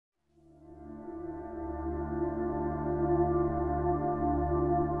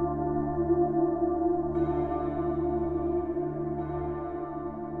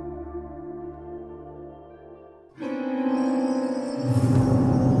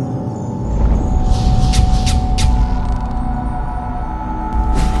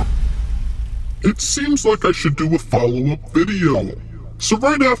it seems like I should do a follow-up video. So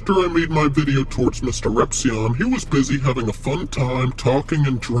right after I made my video towards MrRepzion, he was busy having a fun time talking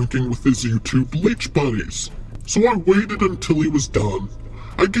and drinking with his YouTube leech buddies. So I waited until he was done.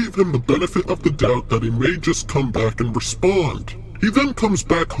 I gave him the benefit of the doubt that he may just come back and respond. He then comes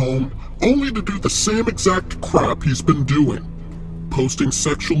back home, only to do the same exact crap he's been doing. Posting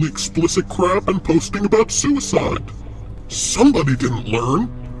sexually explicit crap and posting about suicide. Somebody didn't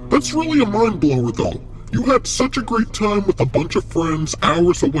learn. That's really a mind blower though. You had such a great time with a bunch of friends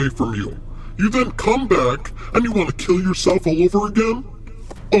hours away from you. You then come back and you want to kill yourself all over again?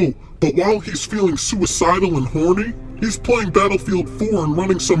 Oh, but while he's feeling suicidal and horny, he's playing Battlefield 4 and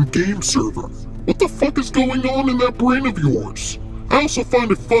running some game server. What the fuck is going on in that brain of yours? I also find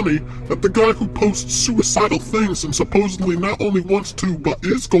it funny that the guy who posts suicidal things and supposedly not only wants to but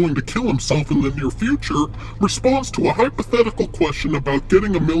is going to kill himself in the near future responds to a hypothetical question about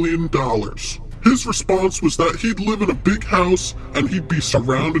getting $1 million. His response was that he'd live in a big house and he'd be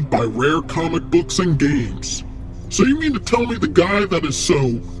surrounded by rare comic books and games. So you mean to tell me the guy that is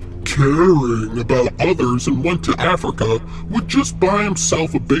so caring about others and went to Africa would just buy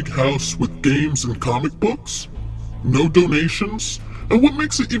himself a big house with games and comic books? No donations? And what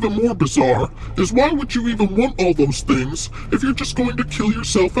makes it even more bizarre is why would you even want all those things if you're just going to kill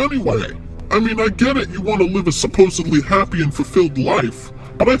yourself anyway? I mean, I get it, you want to live a supposedly happy and fulfilled life,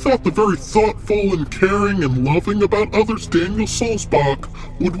 but I thought the very thoughtful and caring and loving about others Daniel Sulzbach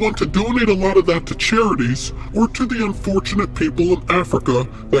would want to donate a lot of that to charities or to the unfortunate people in Africa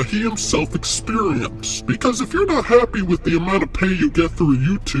that he himself experienced. Because if you're not happy with the amount of pay you get through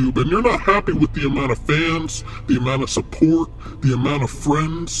YouTube and you're not happy with the amount of fans, the amount of support, the amount of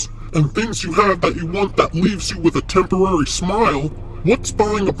friends, and things you have that you want that leaves you with a temporary smile, what's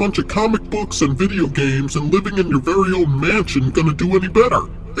buying a bunch of comic books and video games and living in your very own mansion gonna do any better?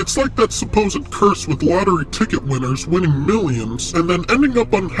 It's like that supposed curse with lottery ticket winners winning millions and then ending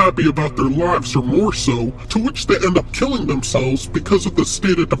up unhappy about their lives or more so, to which they end up killing themselves because of the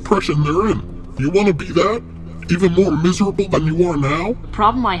state of depression they're in. You wanna be that? Even more miserable than you are now? The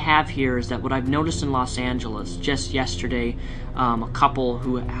problem I have here is that what I've noticed in Los Angeles just yesterday, a couple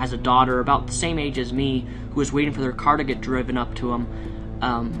who has a daughter about the same age as me who is waiting for their car to get driven up to them.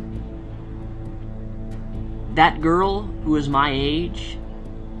 That girl who is my age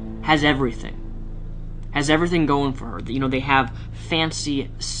has everything. Has everything going for her. You know, they have fancy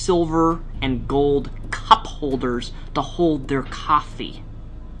silver and gold cup holders to hold their coffee.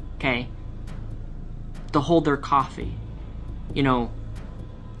 Okay? To hold their coffee. You know,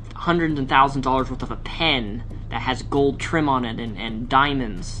 hundreds and thousands of dollars worth of a pen that has gold trim on it and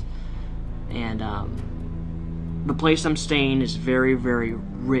diamonds. And the place I'm staying is very, very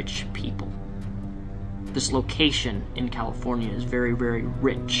rich people. This location in California is very, very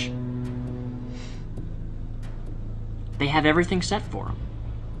rich. They have everything set for them.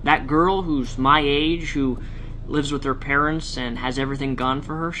 That girl who's my age, who lives with her parents and has everything gone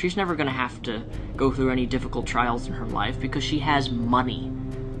for her, she's never going to have to go through any difficult trials in her life because she has money.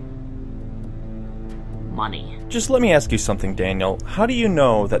 Money. Just let me ask you something, Daniel. How do you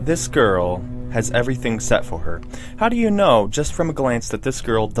know that this girl has everything set for her? How do you know, just from a glance, that this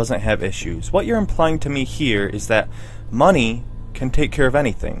girl doesn't have issues? What you're implying to me here is that money can take care of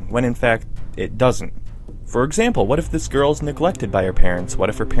anything, when in fact it doesn't. For example, what if this girl's neglected by her parents? What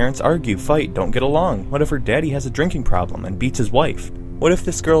if her parents argue, fight, don't get along? What if her daddy has a drinking problem and beats his wife? What if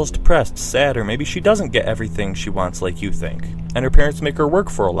this girl's depressed, sad, or maybe she doesn't get everything she wants like you think, and her parents make her work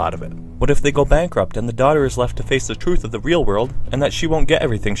for a lot of it? What if they go bankrupt and the daughter is left to face the truth of the real world and that she won't get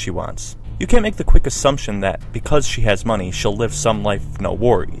everything she wants? You can't make the quick assumption that because she has money, she'll live some life with no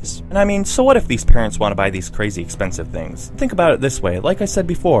worries. And I mean, so what if these parents want to buy these crazy expensive things? Think about it this way, like I said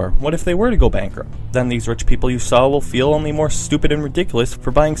before, what if they were to go bankrupt? Then these rich people you saw will feel only more stupid and ridiculous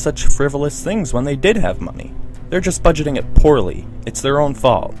for buying such frivolous things when they did have money. They're just budgeting it poorly. It's their own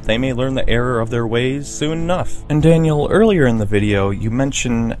fault. They may learn the error of their ways soon enough. And Daniel, earlier in the video, you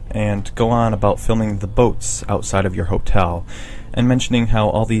mention and go on about filming the boats outside of your hotel, and mentioning how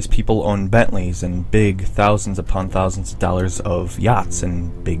all these people own Bentleys and big thousands upon thousands of dollars of yachts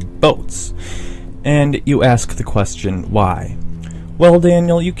and big boats. And you ask the question, why? Well,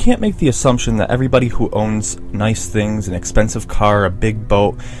 Daniel, you can't make the assumption that everybody who owns nice things, an expensive car, a big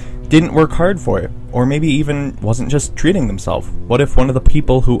boat, didn't work hard for it, or maybe even wasn't just treating themselves. What if one of the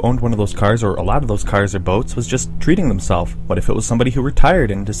people who owned one of those cars, or a lot of those cars or boats, was just treating themselves? What if it was somebody who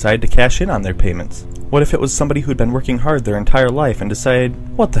retired and decided to cash in on their payments? What if it was somebody who'd been working hard their entire life and decided,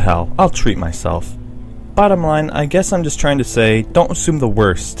 what the hell, I'll treat myself? Bottom line, I guess I'm just trying to say, don't assume the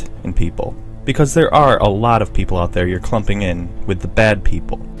worst in people, because there are a lot of people out there you're clumping in with the bad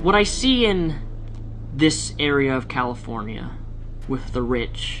people. What I see in this area of California with the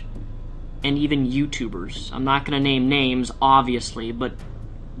rich and even YouTubers. I'm not going to name names, obviously, but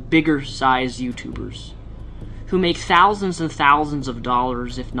bigger size YouTubers who make thousands and thousands of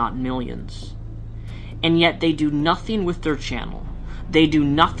dollars, if not millions. And yet they do nothing with their channel. They do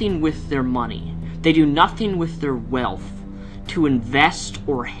nothing with their money. They do nothing with their wealth to invest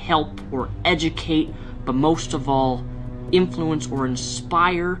or help or educate, but most of all, influence or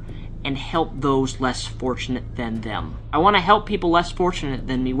inspire and help those less fortunate than them. I want to help people less fortunate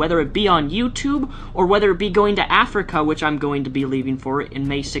than me, whether it be on YouTube or whether it be going to Africa, which I'm going to be leaving for in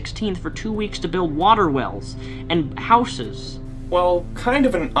May 16th for 2 weeks to build water wells and houses. Well, kind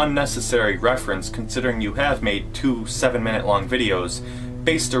of an unnecessary reference considering you have made 2 7-minute long videos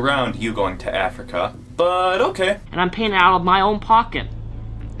based around you going to Africa, but okay. And I'm paying it out of my own pocket.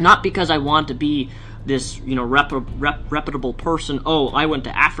 Not because I want to be this, reputable person. Oh, I went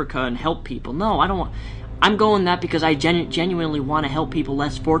to Africa and helped people. No, I don't want. I'm going that because I genuinely want to help people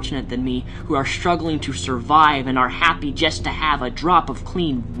less fortunate than me who are struggling to survive and are happy just to have a drop of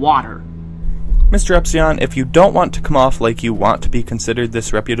clean water. MrRepzion, if you don't want to come off like you want to be considered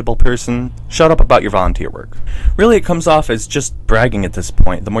this reputable person, shut up about your volunteer work. Really, it comes off as just bragging at this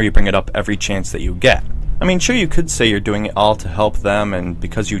point, the more you bring it up every chance that you get. I mean, sure, you could say you're doing it all to help them and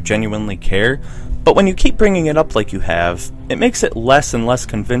because you genuinely care, but when you keep bringing it up like you have, it makes it less and less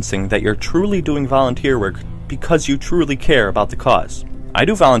convincing that you're truly doing volunteer work because you truly care about the cause. I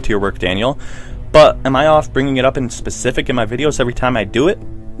do volunteer work, Daniel, but am I off bringing it up in specific in my videos every time I do it?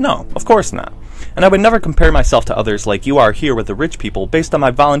 No, of course not. And I would never compare myself to others like you are here with the rich people based on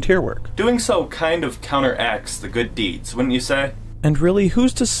my volunteer work. Doing so kind of counteracts the good deeds, wouldn't you say? And really,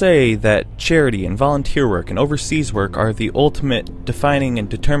 who's to say that charity and volunteer work and overseas work are the ultimate defining and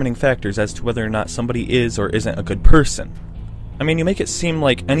determining factors as to whether or not somebody is or isn't a good person? I mean, you make it seem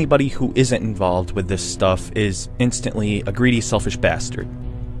like anybody who isn't involved with this stuff is instantly a greedy, selfish bastard.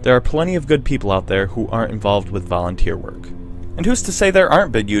 There are plenty of good people out there who aren't involved with volunteer work. And who's to say there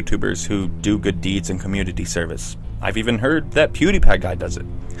aren't big YouTubers who do good deeds and community service? I've even heard that PewDiePie guy does it.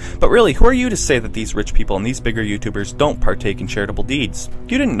 But really, who are you to say that these rich people and these bigger YouTubers don't partake in charitable deeds?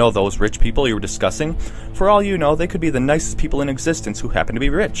 You didn't know those rich people you were discussing. For all you know, they could be the nicest people in existence who happen to be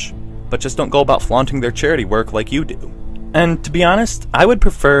rich, but just don't go about flaunting their charity work like you do. And to be honest, I would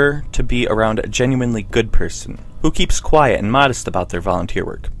prefer to be around a genuinely good person who keeps quiet and modest about their volunteer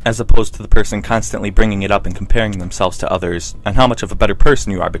work, as opposed to the person constantly bringing it up and comparing themselves to others and how much of a better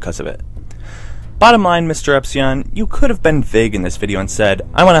person you are because of it. Bottom line, MrRepzion, you could have been vague in this video and said,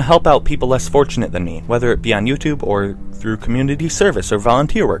 I want to help out people less fortunate than me, whether it be on YouTube or through community service or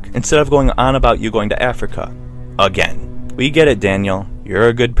volunteer work, instead of going on about you going to Africa. Again. We get it, Daniel. You're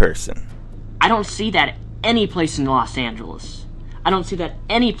a good person. I don't see that any place in Los Angeles. I don't see that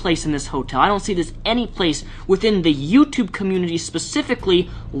any place in this hotel. I don't see this any place within the YouTube community, specifically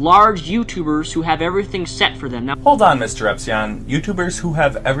large YouTubers who have everything set for them. Now, hold on, MrRepzion. YouTubers who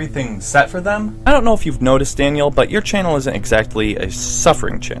have everything set for them? I don't know if you've noticed, Daniel, but your channel isn't exactly a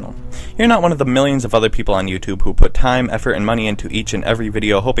suffering channel. You're not one of the millions of other people on YouTube who put time, effort, and money into each and every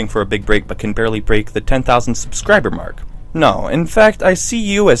video hoping for a big break but can barely break the 10,000 subscriber mark. No, in fact, I see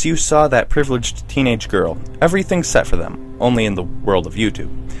you as you saw that privileged teenage girl. Everything's set for them, only in the world of YouTube.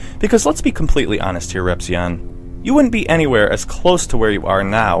 Because let's be completely honest here, Repzion. You wouldn't be anywhere as close to where you are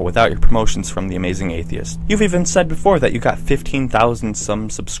now without your promotions from The Amazing Atheist. You've even said before that you got 15,000 some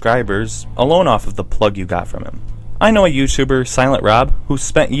subscribers alone off of the plug you got from him. I know a YouTuber, Silent Rob, who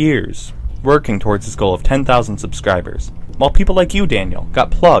spent years working towards his goal of 10,000 subscribers. While people like you, Daniel, got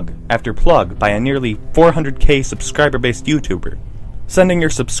plug after plug by a nearly 400k subscriber-based YouTuber, sending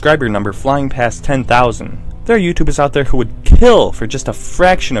your subscriber number flying past 10,000. There are YouTubers out there who would kill for just a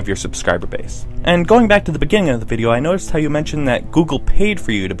fraction of your subscriber base. And going back to the beginning of the video, I noticed how you mentioned that Google paid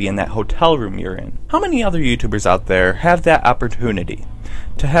for you to be in that hotel room you're in. How many other YouTubers out there have that opportunity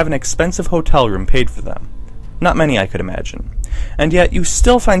to have an expensive hotel room paid for them? Not many, I could imagine. And yet, you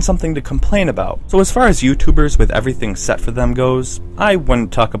still find something to complain about. So as far as YouTubers with everything set for them goes, I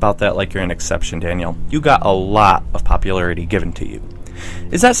wouldn't talk about that like you're an exception, Daniel. You got a lot of popularity given to you.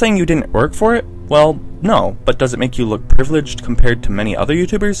 Is that saying you didn't work for it? Well, no, but does it make you look privileged compared to many other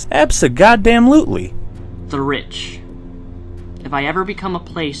YouTubers? Abso-goddamn-lutely. The rich. If I ever become a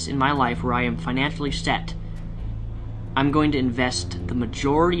place in my life where I am financially set, I'm going to invest the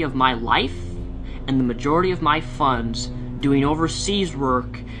majority of my life and the majority of my funds doing overseas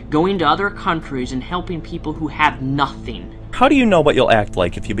work, going to other countries, and helping people who have nothing. How do you know what you'll act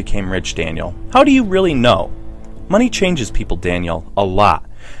like if you became rich, Daniel? How do you really know? Money changes people, Daniel, a lot.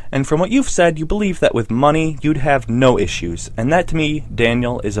 And from what you've said, you believe that with money, you'd have no issues. And that, to me,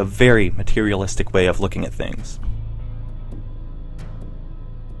 Daniel, is a very materialistic way of looking at things.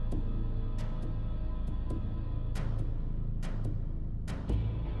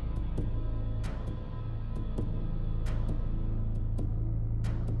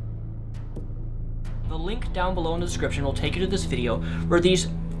 The link down below in the description will take you to this video where these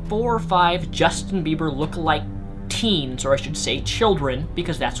 4 or 5 Justin Bieber look-alike teens, or I should say children,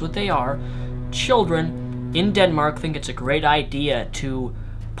 because that's what they are, children in Denmark think it's a great idea to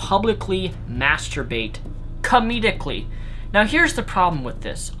publicly masturbate comedically. Now here's the problem with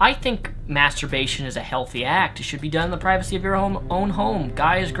this. I think masturbation is a healthy act. It should be done in the privacy of your own home.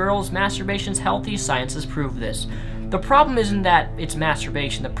 Guys, girls, masturbation's healthy. Science has proved this. The problem isn't that it's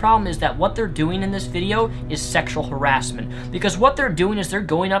masturbation. The problem is that what they're doing in this video is sexual harassment. Because what they're doing is they're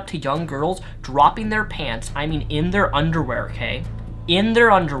going up to young girls, dropping their pants, I mean in their underwear, okay? In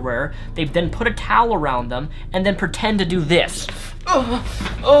their underwear. They then put a towel around them and then pretend to do this.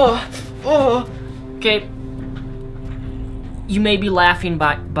 Okay. You may be laughing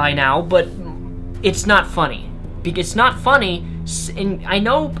by now, but it's not funny. It's not funny. And I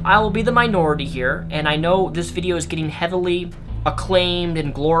know I will be the minority here, and I know this video is getting heavily acclaimed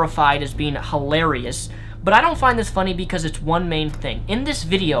and glorified as being hilarious, but I don't find this funny because it's one main thing. In this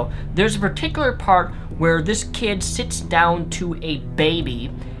video, there's a particular part where this kid sits down to a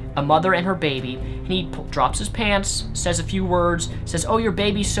baby, a mother and her baby, and he drops his pants, says a few words, says, "Oh, your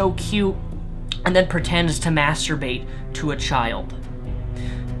baby's so cute," and then pretends to masturbate to a child.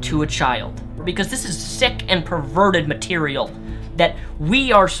 To a child. Because this is sick and perverted material that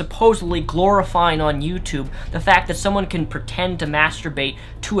we are supposedly glorifying on YouTube. The fact that someone can pretend to masturbate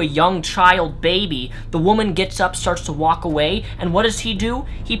to a young child baby. The woman gets up, starts to walk away, and what does he do?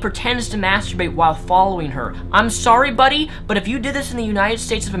 He pretends to masturbate while following her. I'm sorry, buddy, but if you did this in the United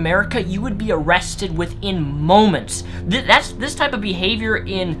States of America, you would be arrested within moments. This type of behavior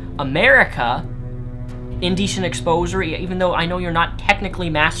in America, indecent exposure, even though I know you're not technically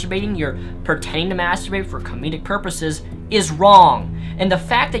masturbating, you're pretending to masturbate for comedic purposes, is wrong. And the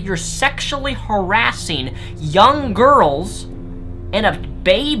fact that you're sexually harassing young girls and a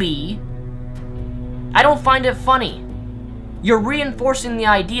baby, I don't find it funny. You're reinforcing the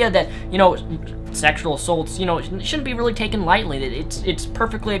idea that, you know, sexual assaults, you know, shouldn't be really taken lightly. It's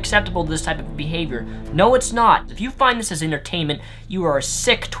perfectly acceptable, this type of behavior. No, it's not. If you find this as entertainment, you are a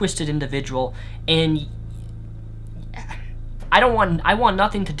sick, twisted individual, and I want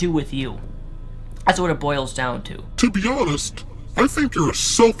nothing to do with you. That's what it boils down to. To be honest, I think you're a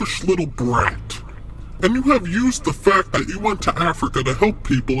selfish little brat. And you have used the fact that you went to Africa to help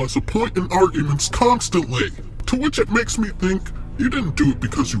people as a point in arguments constantly. To which it makes me think you didn't do it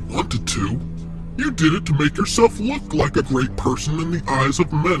because you wanted to. You did it to make yourself look like a great person in the eyes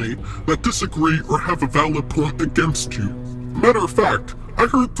of many that disagree or have a valid point against you. Matter of fact, I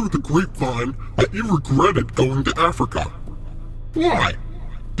heard through the grapevine that you regretted going to Africa. Why?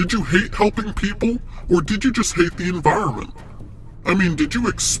 Did you hate helping people, or did you just hate the environment? I mean, did you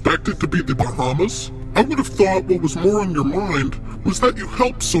expect it to be the Bahamas? I would have thought what was more on your mind was that you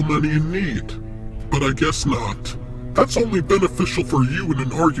helped so many in need. But I guess not. That's only beneficial for you in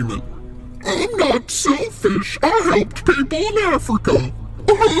an argument. I'm not selfish. I helped people in Africa.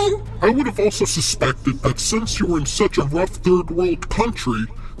 I would have also suspected that since you were in such a rough third world country,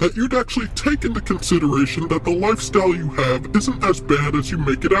 that you'd actually take into consideration that the lifestyle you have isn't as bad as you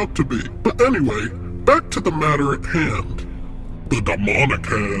make it out to be. But anyway, back to the matter at hand. The demonic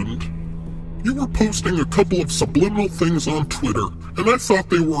hand. You were posting a couple of subliminal things on Twitter, and I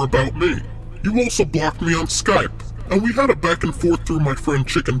thought they were about me. You also blocked me on Skype, and we had a back and forth through my friend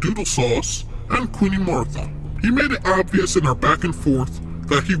Chicken Doodle Sauce and Queenie Martha. He made it obvious in our back and forth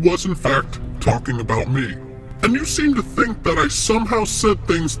that he was in fact talking about me. And you seem to think that I somehow said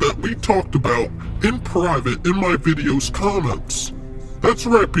things that we talked about in private in my video's comments. That's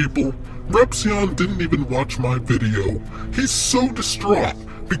right, people. Repzion didn't even watch my video. He's so distraught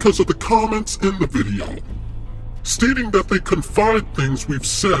because of the comments in the video, stating that they confide things we've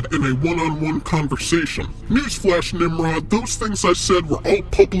said in a one-on-one conversation. Newsflash, Nimrod, those things I said were all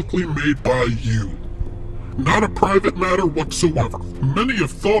publicly made by you. Not a private matter whatsoever. Many have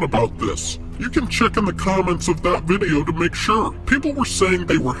thought about this. You can check in the comments of that video to make sure. People were saying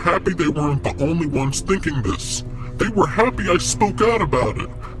they were happy they weren't the only ones thinking this. They were happy I spoke out about it.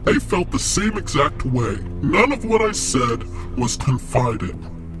 They felt the same exact way. None of what I said was confided.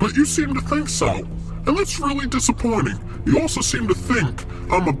 But you seem to think so. And that's really disappointing. You also seem to think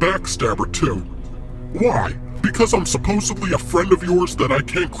I'm a backstabber too. Why? Because I'm supposedly a friend of yours that I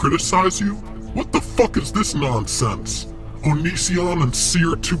can't criticize you? What the fuck is this nonsense? Onision and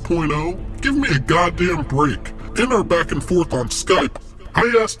Seer 2.0? Give me a goddamn break. In our back and forth on Skype,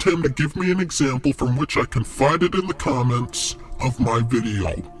 I asked him to give me an example from which I confided in the comments of my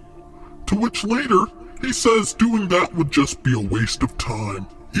video. To which later, he says doing that would just be a waste of time.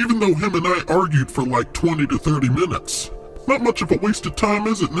 Even though him and I argued for like 20 to 30 minutes. Not much of a waste of time,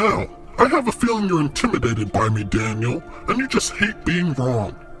 is it now? I have a feeling you're intimidated by me, Daniel, and you just hate being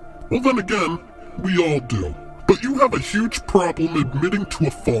wrong. Well then again, we all do. But you have a huge problem admitting to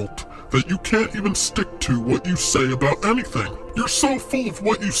a fault that you can't even stick to what you say about anything. You're so full of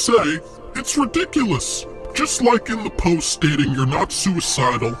what you say, it's ridiculous. Just like in the post stating you're not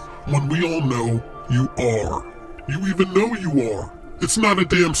suicidal when we all know you are. You even know you are. It's not a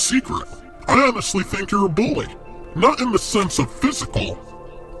damn secret. I honestly think you're a bully. Not in the sense of physical,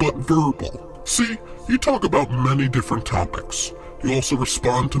 but verbal. See, you talk about many different topics. You also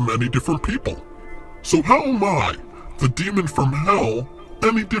respond to many different people. So how am I, the demon from hell,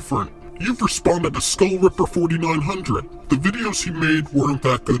 any different? You've responded to Skull Ripper 4900. The videos he made weren't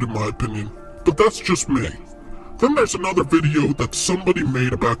that good in my opinion, but that's just me. Then there's another video that somebody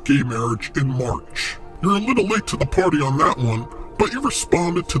made about gay marriage in March. You're a little late to the party on that one, but you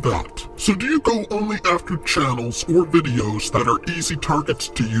responded to that. So do you go only after channels or videos that are easy targets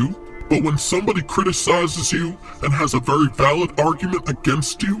to you? But when somebody criticizes you and has a very valid argument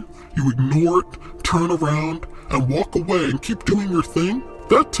against you, you ignore it, turn around, and walk away and keep doing your thing?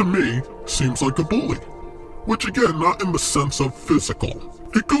 That to me seems like a bully. Which again, not in the sense of physical.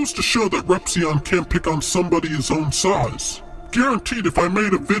 It goes to show that Repzion can't pick on somebody his own size. Guaranteed if I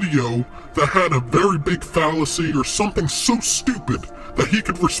made a video that had a very big fallacy or something so stupid that he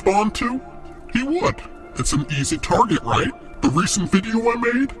could respond to, he would. It's an easy target, right? The recent video I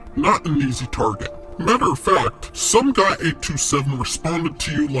made? Not an easy target. Matter of fact, some guy 827 responded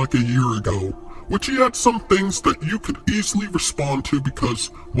to you like a year ago, which he had some things that you could easily respond to because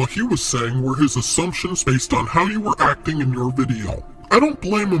what he was saying were his assumptions based on how you were acting in your video. I don't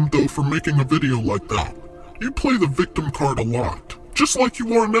blame him though for making a video like that. You play the victim card a lot. Just like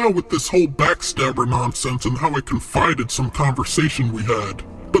you are now with this whole backstabber nonsense and how I confided some conversation we had.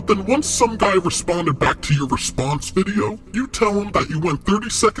 But then once some guy responded back to your response video, you tell him that you went 30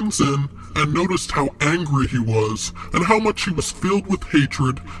 seconds in and noticed how angry he was and how much he was filled with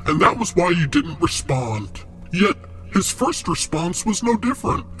hatred, and that was why you didn't respond. Yet, his first response was no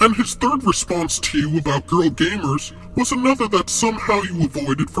different, and his third response to you about girl gamers was another that somehow you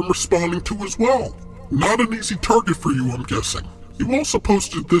avoided from responding to as well. Not an easy target for you, I'm guessing. You also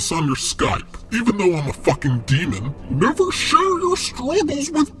posted this on your Skype. Even though I'm a fucking demon, never share your struggles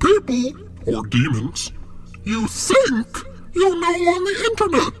with people, or demons, you think you know on the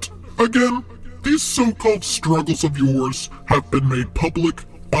internet. Again, these so-called struggles of yours have been made public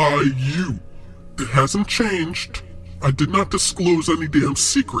by you. It hasn't changed. I did not disclose any damn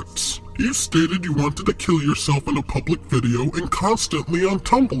secrets. You stated you wanted to kill yourself in a public video and constantly on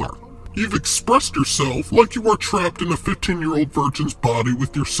Tumblr. You've expressed yourself like you are trapped in a 15-year-old virgin's body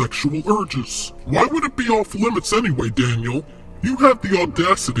with your sexual urges. Why would it be off limits anyway, Daniel? You have the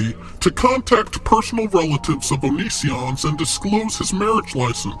audacity to contact personal relatives of Onision's and disclose his marriage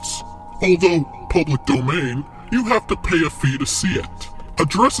license. Although public domain, you have to pay a fee to see it.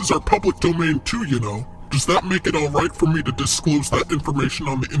 Addresses are public domain too, you know. Does that make it alright for me to disclose that information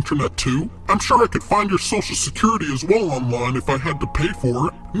on the internet too? I'm sure I could find your social security as well online if I had to pay for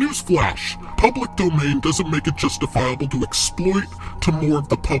it. Newsflash, public domain doesn't make it justifiable to exploit to more of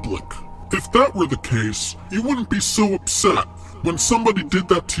the public. If that were the case, you wouldn't be so upset when somebody did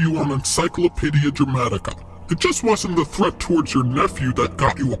that to you on Encyclopedia Dramatica. It just wasn't the threat towards your nephew that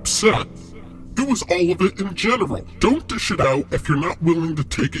got you upset. It was all of it in general. Don't dish it out if you're not willing to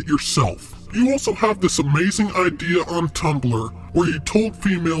take it yourself. You also have this amazing idea on Tumblr where you told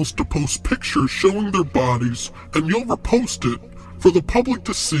females to post pictures showing their bodies and you'll repost it for the public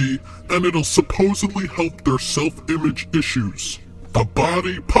to see and it'll supposedly help their self-image issues. The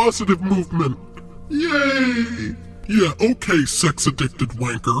body positive movement. Yay! Yeah, okay, sex-addicted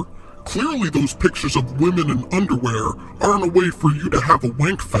wanker. Clearly those pictures of women in underwear aren't a way for you to have a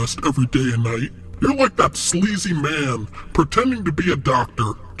wank fest every day and night. You're like that sleazy man pretending to be a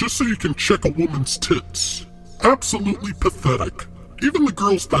doctor just so you can check a woman's tits. Absolutely pathetic. Even the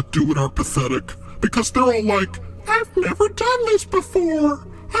girls that do it are pathetic because they're all like, I've never done this before.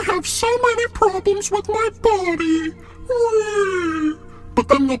 I have so many problems with my body. But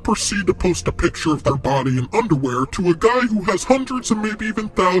then they'll proceed to post a picture of their body in underwear to a guy who has hundreds and maybe even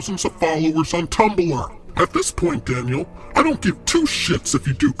thousands of followers on Tumblr. At this point, Daniel, I don't give two shits if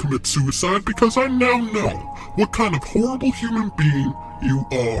you do commit suicide because I now know what kind of horrible human being you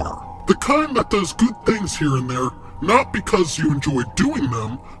are. The kind that does good things here and there, not because you enjoy doing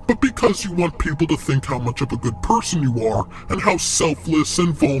them, but because you want people to think how much of a good person you are, and how selfless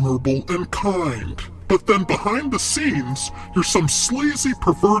and vulnerable and kind. But then behind the scenes, you're some sleazy,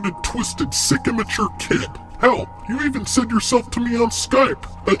 perverted, twisted, sick, immature kid. Hell, you even said yourself to me on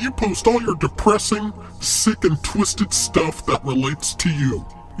Skype that you post all your depressing, sick, and twisted stuff that relates to you.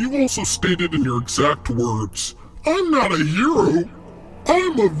 You also stated in your exact words, "I'm not a hero,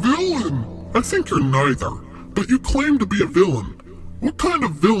 I'm a villain." I think you're neither, but you claim to be a villain. What kind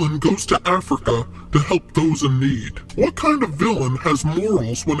of villain goes to Africa to help those in need? What kind of villain has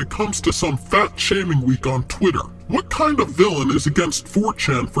morals when it comes to some fat-shaming week on Twitter? What kind of villain is against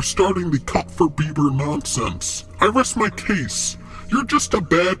 4chan for starting the Cut for Bieber nonsense? I rest my case. You're just a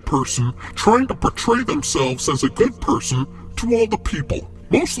bad person trying to portray themselves as a good person to all the people,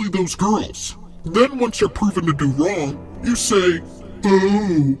 mostly those girls. Then once you're proven to do wrong, you say,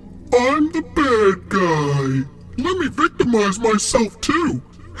 "Oh, I'm the bad guy. Let me victimize myself too."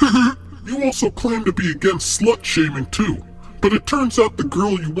 You also claim to be against slut-shaming too, but it turns out the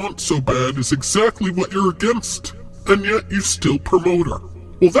girl you want so bad is exactly what you're against, and yet you still promote her.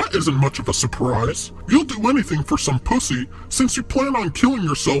 Well, that isn't much of a surprise. You'll do anything for some pussy, since you plan on killing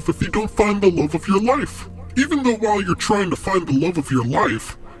yourself if you don't find the love of your life. Even though while you're trying to find the love of your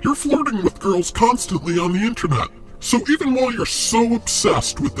life, you're flirting with girls constantly on the internet. So even while you're so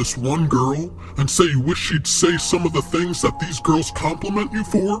obsessed with this one girl, and say you wish she'd say some of the things that these girls compliment you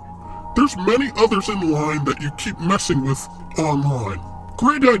for, there's many others in line that you keep messing with online.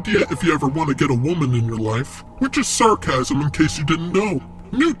 Great idea if you ever want to get a woman in your life, which is sarcasm in case you didn't know.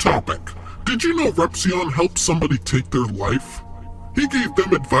 New topic. Did you know Repzion helped somebody take their life? He gave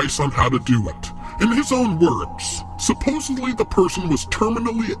them advice on how to do it. In his own words, supposedly the person was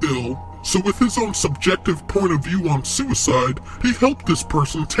terminally ill, so with his own subjective point of view on suicide, he helped this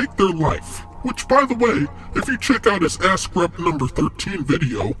person take their life. Which, by the way, if you check out his Ask Rep number 13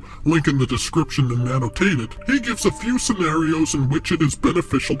 video, link in the description and annotated, he gives a few scenarios in which it is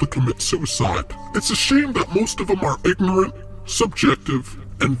beneficial to commit suicide. It's a shame that most of them are ignorant, subjective,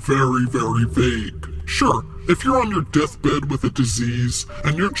 and very, very vague. Sure, if you're on your deathbed with a disease,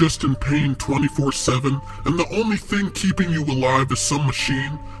 and you're just in pain 24/7, and the only thing keeping you alive is some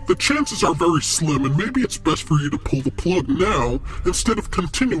machine, the chances are very slim, and maybe it's best for you to pull the plug now, instead of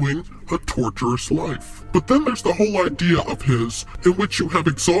continuing a torturous life. But then there's the whole idea of his, in which you have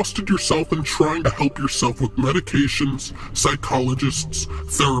exhausted yourself in trying to help yourself with medications, psychologists,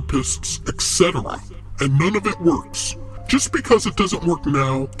 therapists, etc. And none of it works. Just because it doesn't work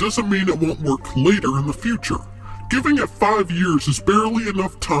now, doesn't mean it won't work later in the future. Giving it 5 years is barely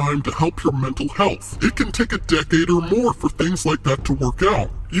enough time to help your mental health. It can take a decade or more for things like that to work out.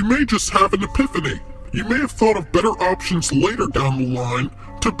 You may just have an epiphany. You may have thought of better options later down the line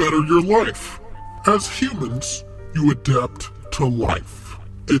to better your life. As humans, you adapt to life.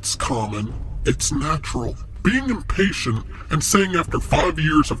 It's common. It's natural. Being impatient and saying after 5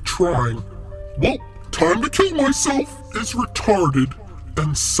 years of trying, "Well, time to kill myself," is retarded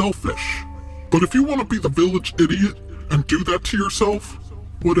and selfish. But if you want to be the village idiot and do that to yourself,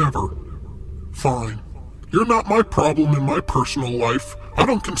 whatever. Fine. You're not my problem in my personal life. I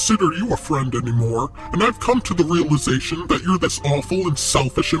don't consider you a friend anymore, and I've come to the realization that you're this awful and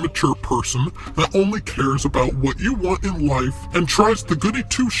selfish, immature person that only cares about what you want in life and tries the goody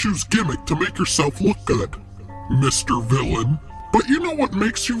two-shoes gimmick to make yourself look good, Mr. Villain. But you know what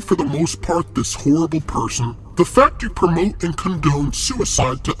makes you, for the most part, this horrible person? The fact you promote and condone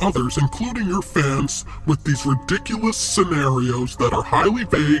suicide to others, including your fans, with these ridiculous scenarios that are highly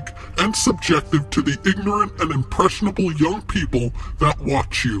vague and subjective to the ignorant and impressionable young people that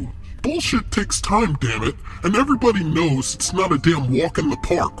watch you. Bullshit takes time, damn it, and everybody knows it's not a damn walk in the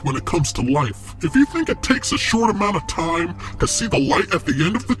park when it comes to life. If you think it takes a short amount of time to see the light at the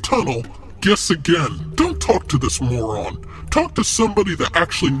end of the tunnel, guess again. Don't talk to this moron. Talk to somebody that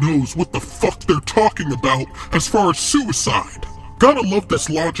actually knows what the fuck they're talking about as far as suicide. Gotta love this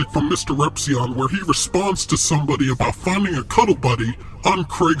logic from MrRepzion where he responds to somebody about finding a cuddle buddy on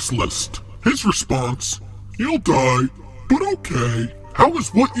Craigslist. His response, "You'll die, but okay. How is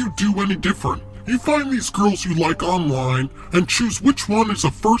what you do any different? You find these girls you like online and choose which one is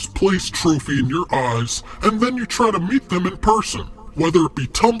a first place trophy in your eyes, and then you try to meet them in person. Whether it be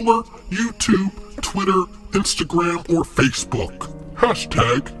Tumblr, YouTube, Twitter, Instagram, or Facebook.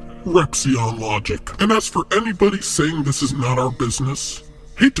 Hashtag Repzion logic. And as for anybody saying this is not our business,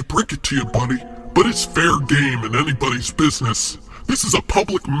 hate to break it to you, buddy, but it's fair game in anybody's business. This is a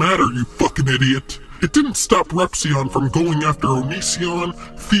public matter, you fucking idiot. It didn't stop Repzion from going after Onision,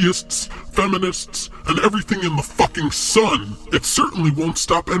 theists, feminists, and everything in the fucking sun. It certainly won't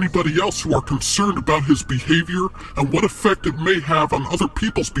stop anybody else who are concerned about his behavior and what effect it may have on other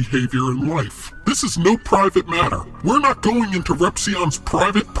people's behavior in life. This is no private matter. We're not going into Repzion's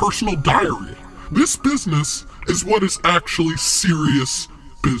private personal diary. This business is what is actually serious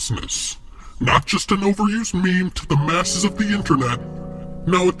business. Not just an overused meme to the masses of the internet.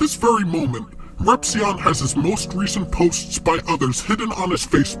 Now at this very moment, Repzion has his most recent posts by others hidden on his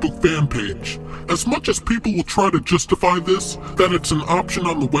Facebook fan page. As much as people will try to justify this, that it's an option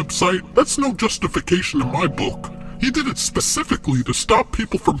on the website, that's no justification in my book. He did it specifically to stop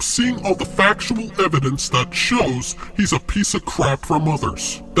people from seeing all the factual evidence that shows he's a piece of crap from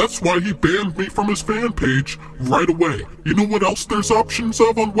others. That's why he banned me from his fan page right away. You know what else there's options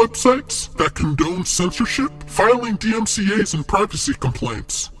of on websites that condone censorship? Filing DMCAs and privacy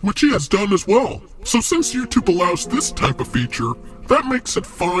complaints, which he has done as well. So since YouTube allows this type of feature, that makes it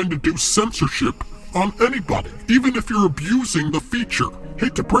fine to do censorship on anybody, even if you're abusing the feature.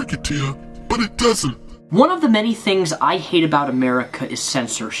 Hate to break it to you, but it doesn't. One of the many things I hate about America is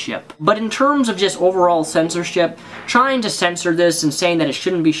censorship. But in terms of just overall censorship, trying to censor this and saying that it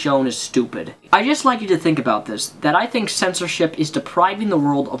shouldn't be shown is stupid. I just like you to think about this, that I think censorship is depriving the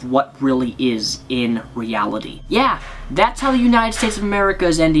world of what really is in reality. Yeah, that's how the United States of America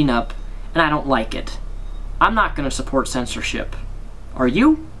is ending up, and I don't like it. I'm not going to support censorship. Are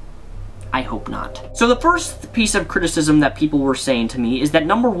you? I hope not. So the first piece of criticism that people were saying to me is that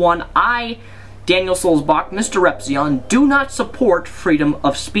number one, Daniel Soulsbach, MrRepzion, do not support freedom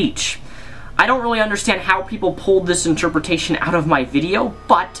of speech. I don't really understand how people pulled this interpretation out of my video,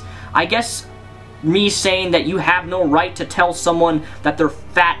 but I guess me saying that you have no right to tell someone that they're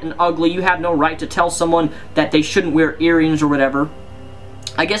fat and ugly, you have no right to tell someone that they shouldn't wear earrings or whatever,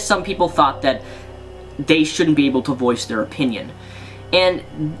 I guess some people thought that they shouldn't be able to voice their opinion. And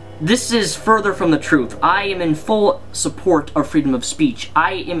this is further from the truth. I am in full support of freedom of speech.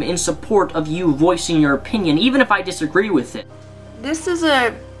 I am in support of you voicing your opinion, even if I disagree with it. This is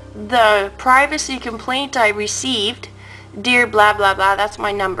the privacy complaint I received. Dear blah blah blah, that's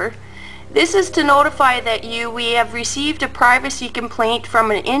my number. This is to notify that we have received a privacy complaint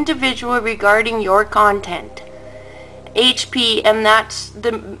from an individual regarding your content. HP, and that's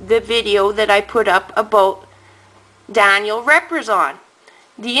the video that I put up about Daniel Repzion.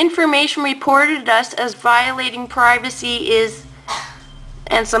 The information reported us as violating privacy is,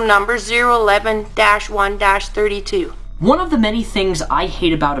 and some numbers, 011-1-32. One of the many things I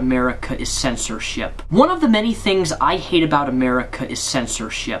hate about America is censorship. One of the many things I hate about America is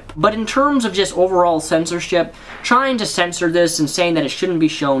censorship. But in terms of just overall censorship, trying to censor this and saying that it shouldn't be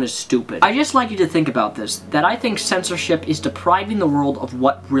shown is stupid. I just like you to think about this, that I think censorship is depriving the world of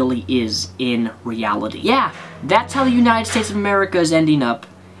what really is in reality. Yeah, that's how the United States of America is ending up,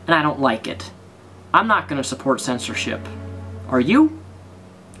 and I don't like it. I'm not going to support censorship. Are you?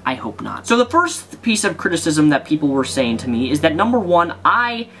 I hope not. So the first piece of criticism that people were saying to me is that number one,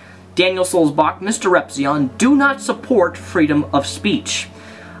 Daniel Soulsbach, MrRepzion, do not support freedom of speech.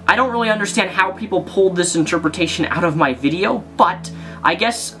 I don't really understand how people pulled this interpretation out of my video, but I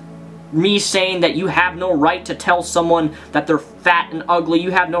guess me saying that you have no right to tell someone that they're fat and ugly, you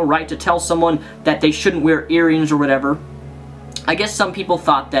have no right to tell someone that they shouldn't wear earrings or whatever, I guess some people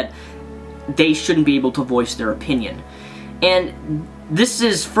thought that they shouldn't be able to voice their opinion. And this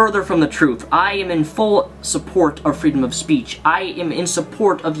is further from the truth. I am in full support of freedom of speech. I am in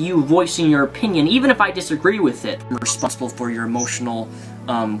support of you voicing your opinion, even if I disagree with it. I'm responsible for your emotional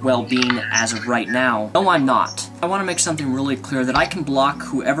well-being as of right now. No, I'm not. I want to make something really clear that I can block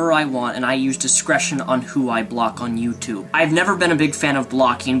whoever I want, and I use discretion on who I block on YouTube. I've never been a big fan of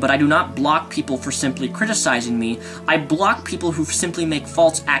blocking, but I do not block people for simply criticizing me. I block people who simply make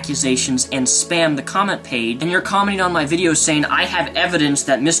false accusations and spam the comment page. And you're commenting on my videos saying I have evidence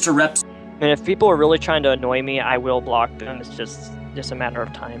that MrRepzion. And if people are really trying to annoy me, I will block them. It's just a matter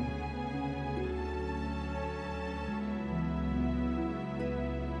of time.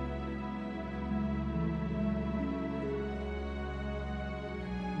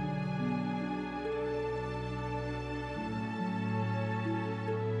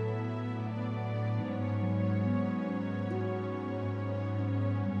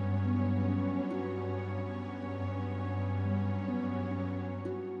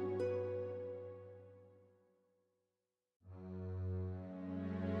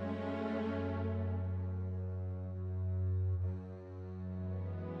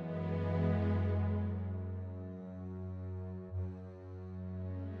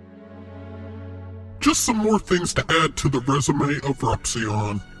 Just some more things to add to the resume of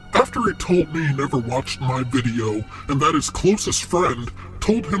Repzion. After he told me he never watched my video and that his closest friend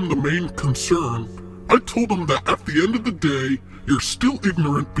told him the main concern, I told him that at the end of the day, you're still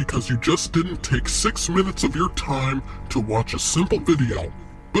ignorant because you just didn't take 6 minutes of your time to watch a simple video.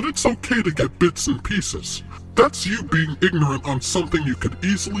 But it's okay to get bits and pieces. That's you being ignorant on something you could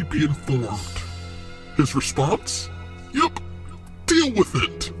easily be informed. His response? Yup, deal with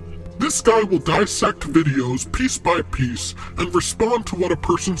it. This guy will dissect videos piece by piece and respond to what a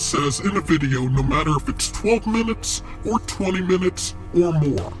person says in a video no matter if it's 12 minutes or 20 minutes or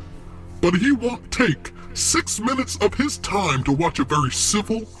more. But he won't take 6 minutes of his time to watch a very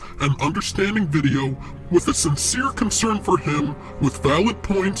civil and understanding video with a sincere concern for him with valid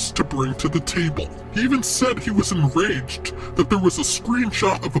points to bring to the table. He even said he was enraged that there was a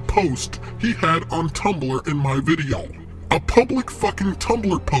screenshot of a post he had on Tumblr in my video. A public fucking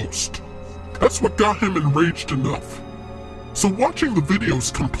Tumblr post. That's what got him enraged enough. So watching the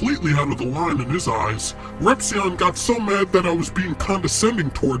videos completely out of the line in his eyes, Repzion got so mad that I was being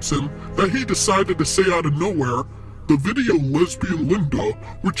condescending towards him that he decided to say out of nowhere, the video Lesbian Linda,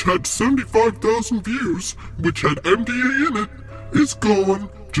 which had 75,000 views, which had MDA in it, is gone,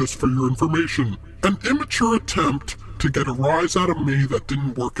 just for your information. An immature attempt to get a rise out of me that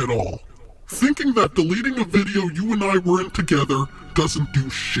didn't work at all. Thinking that deleting a video you and I were in together doesn't do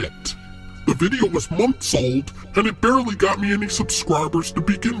shit. The video was months old, and it barely got me any subscribers to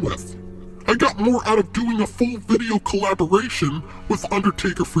begin with. I got more out of doing a full video collaboration with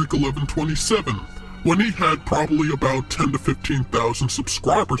Undertaker Freak 1127, when he had probably about 10 to 15,000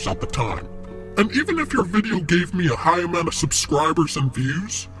 subscribers at the time. And even if your video gave me a high amount of subscribers and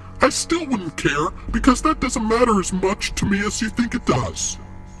views, I still wouldn't care because that doesn't matter as much to me as you think it does.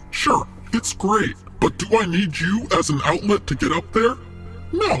 Sure, it's great, but do I need you as an outlet to get up there?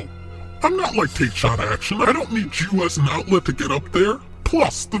 No. I'm not like Take Shot Action. I don't need you as an outlet to get up there.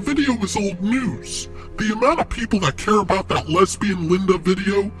 Plus, the video is old news. The amount of people that care about that Lesbian Linda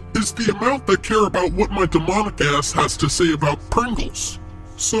video is the amount that care about what my demonic ass has to say about Pringles.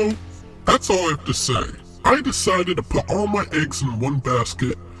 So, that's all I have to say. I decided to put all my eggs in one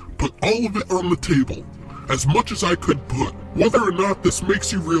basket, put all of it on the table, as much as I could put. Whether or not this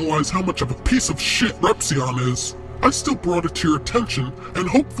makes you realize how much of a piece of shit Repzion is, I still brought it to your attention, and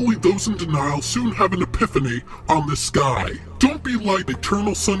hopefully those in denial soon have an epiphany on this guy. Don't be like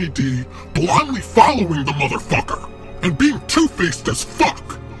Eternal Sunny D, blindly following the motherfucker, and being two-faced as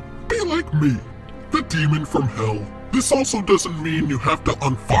fuck. Be like me, the demon from hell. This also doesn't mean you have to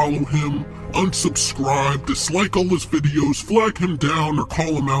unfollow him, unsubscribe, dislike all his videos, flag him down, or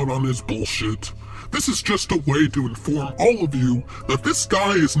call him out on his bullshit. This is just a way to inform all of you that this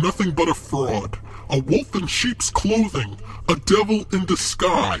guy is nothing but a fraud, a wolf in sheep's clothing, a devil in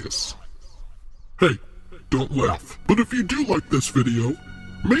disguise. Hey, don't laugh. But if you do like this video,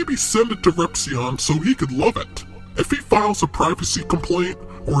 maybe send it to Repzion so he could love it. If he files a privacy complaint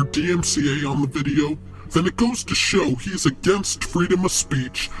or a DMCA on the video, then it goes to show he's against freedom of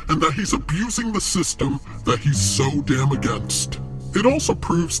speech and that he's abusing the system that he's so damn against. It also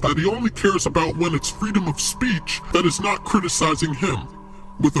proves that he only cares about when it's freedom of speech that is not criticizing him,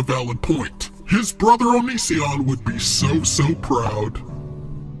 with a valid point. His brother Onision would be so proud.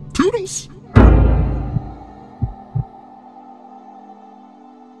 Toodles!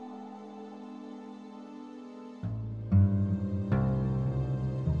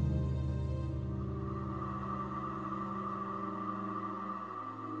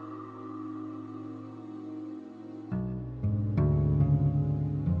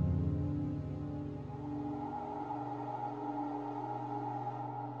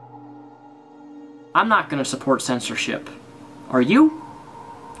 I'm not going to support censorship. Are you?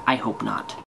 I hope not.